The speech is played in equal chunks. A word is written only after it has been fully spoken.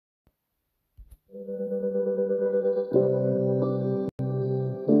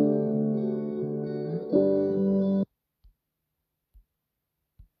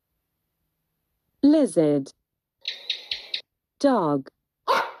Lizard, dog,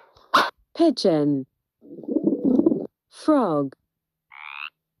 pigeon, frog,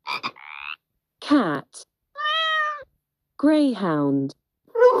 cat, greyhound,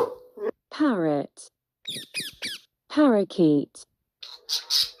 parrot, parakeet,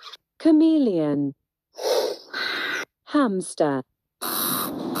 chameleon, hamster,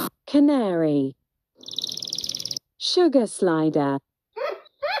 canary, sugar slider,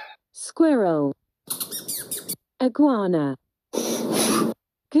 squirrel, iguana,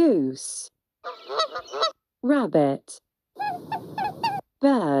 goose, rabbit,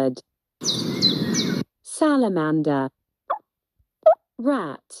 bird, salamander,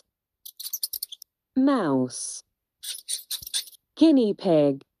 rat, mouse, guinea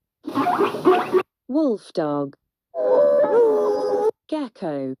pig, wolf dog,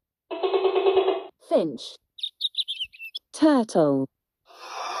 gecko, finch, turtle,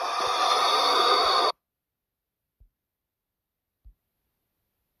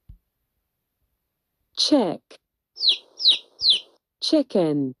 chick,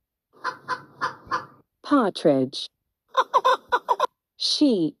 chicken, partridge,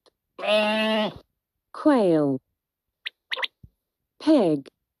 sheep, quail, pig,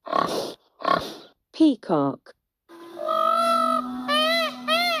 peacock,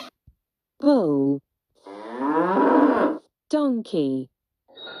 bull, donkey,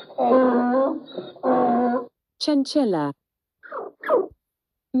 chinchilla,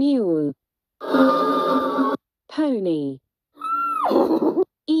 mule, pony,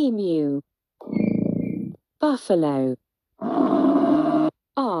 emu, buffalo,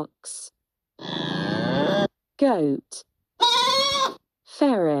 ox, goat,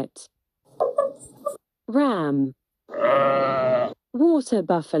 ferret, ram, water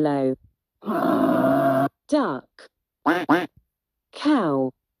buffalo, duck,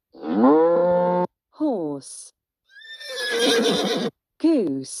 cow, horse,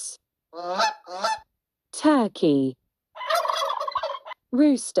 goose, turkey,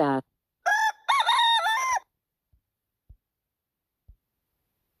 rooster,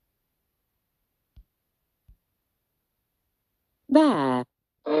 bear,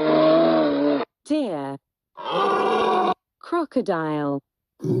 deer, crocodile,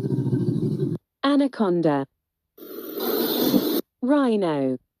 anaconda,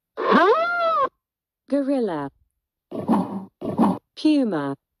 rhino, gorilla,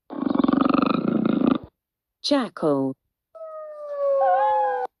 puma, jackal,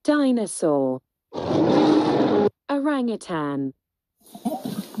 dinosaur, orangutan,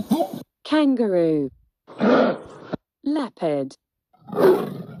 kangaroo, leopard,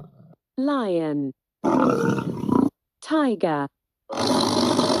 lion, tiger,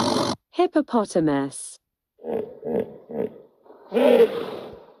 hippopotamus,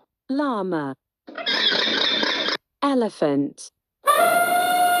 llama, elephant,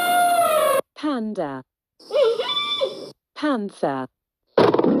 panda, panther,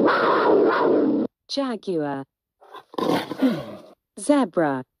 jaguar,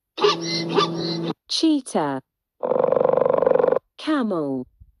 zebra, cheetah, camel,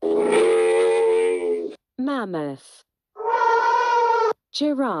 mammoth,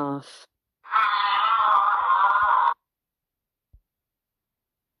 giraffe,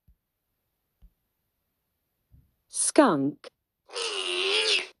 skunk,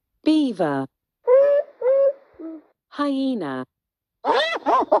 beaver, hyena,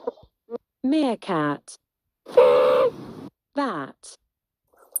 meerkat, bat,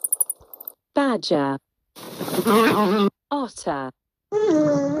 badger, otter,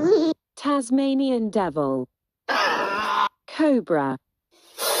 Tasmanian devil, cobra,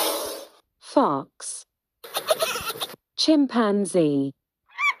 fox, chimpanzee,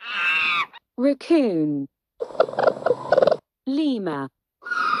 raccoon, lemur,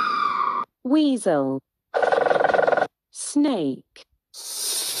 weasel, snake,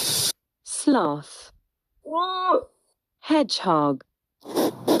 sloth, hedgehog,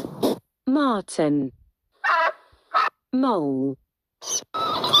 marten, mole,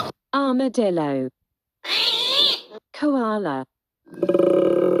 armadillo, koala,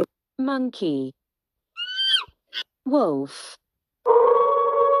 monkey, wolf,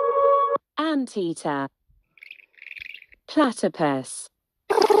 anteater, platypus,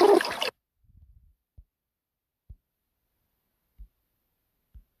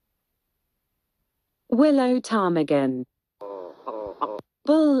 willow ptarmigan,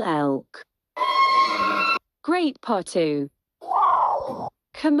 bull elk, great potu,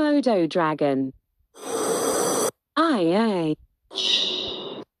 Komodo dragon, IA.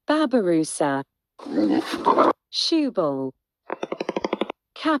 Babirusa. Shoebull.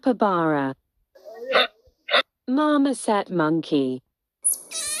 Capybara. Marmoset monkey.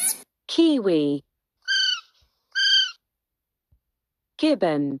 Kiwi.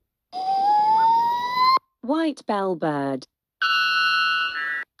 Gibbon. White bellbird.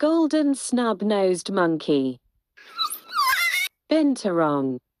 Golden snub-nosed monkey.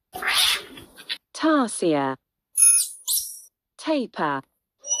 Binturong. Tarsier. Tapir.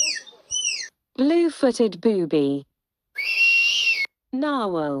 Blue-footed booby.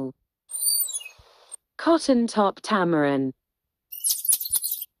 Narwhal. Cotton-top tamarin.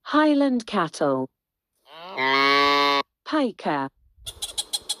 Highland cattle. Pika.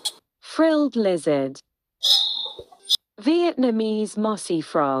 Frilled lizard. Vietnamese mossy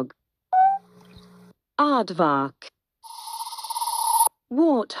frog. Aardvark.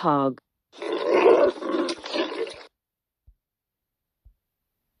 Warthog.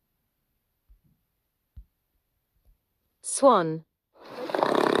 Swan.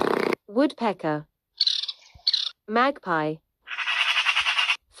 Woodpecker. Magpie.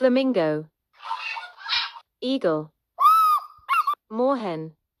 Flamingo. Eagle.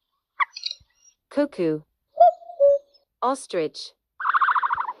 Moorhen. Cuckoo. Ostrich.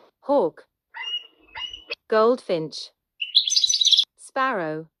 Hawk. Goldfinch.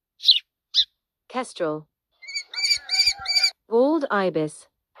 Sparrow. Kestrel. Walled ibis.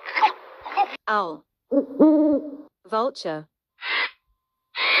 Owl. Vulture.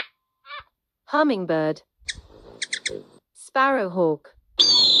 Hummingbird. Sparrowhawk.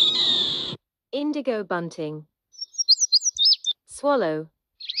 Indigo bunting. Swallow.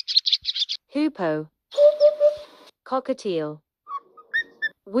 Hoopoe. Cockatiel.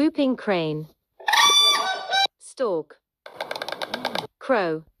 Whooping crane. Stork.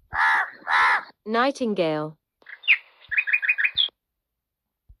 Crow. Nightingale.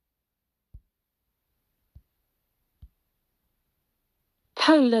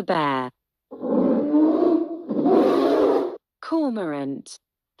 Polar bear. Cormorant.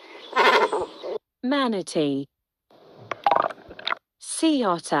 Manatee. Sea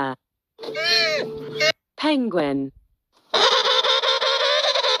otter. Penguin.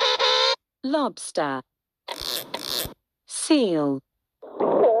 Lobster. Seal.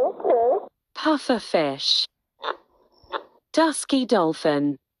 Pufferfish. Dusky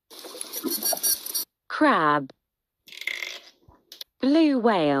dolphin. Crab. Blue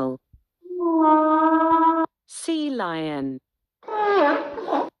whale. Sea lion.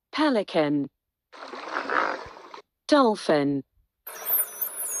 Pelican. Dolphin.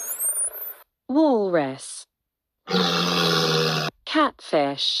 Walrus.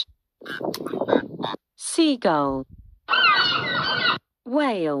 Catfish. Seagull.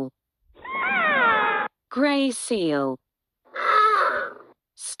 Whale. Grey seal.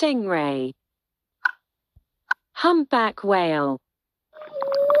 Stingray. Humpback whale.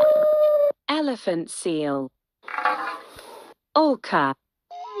 Elephant seal. Orca.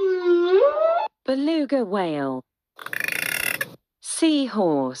 Beluga whale.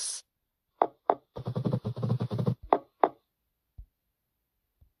 Seahorse.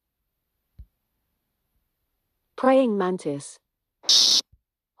 Praying mantis.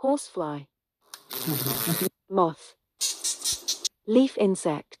 Horsefly. Moth. Leaf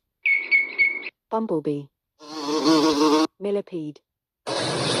insect. Bumblebee. Millipede.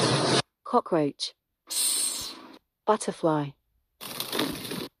 Cockroach. Butterfly.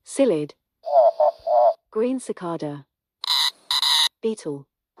 Psyllid. Green cicada. Beetle.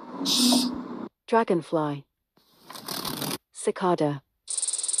 Dragonfly. Cicada.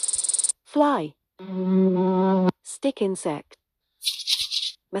 Fly. Stick insect.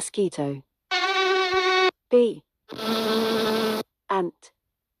 Mosquito. Bee. Ant.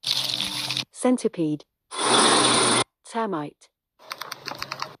 Centipede. Termite.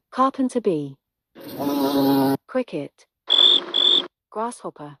 Carpenter bee. Cricket.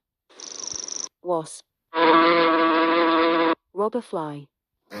 Grasshopper. Wasp. Robber fly.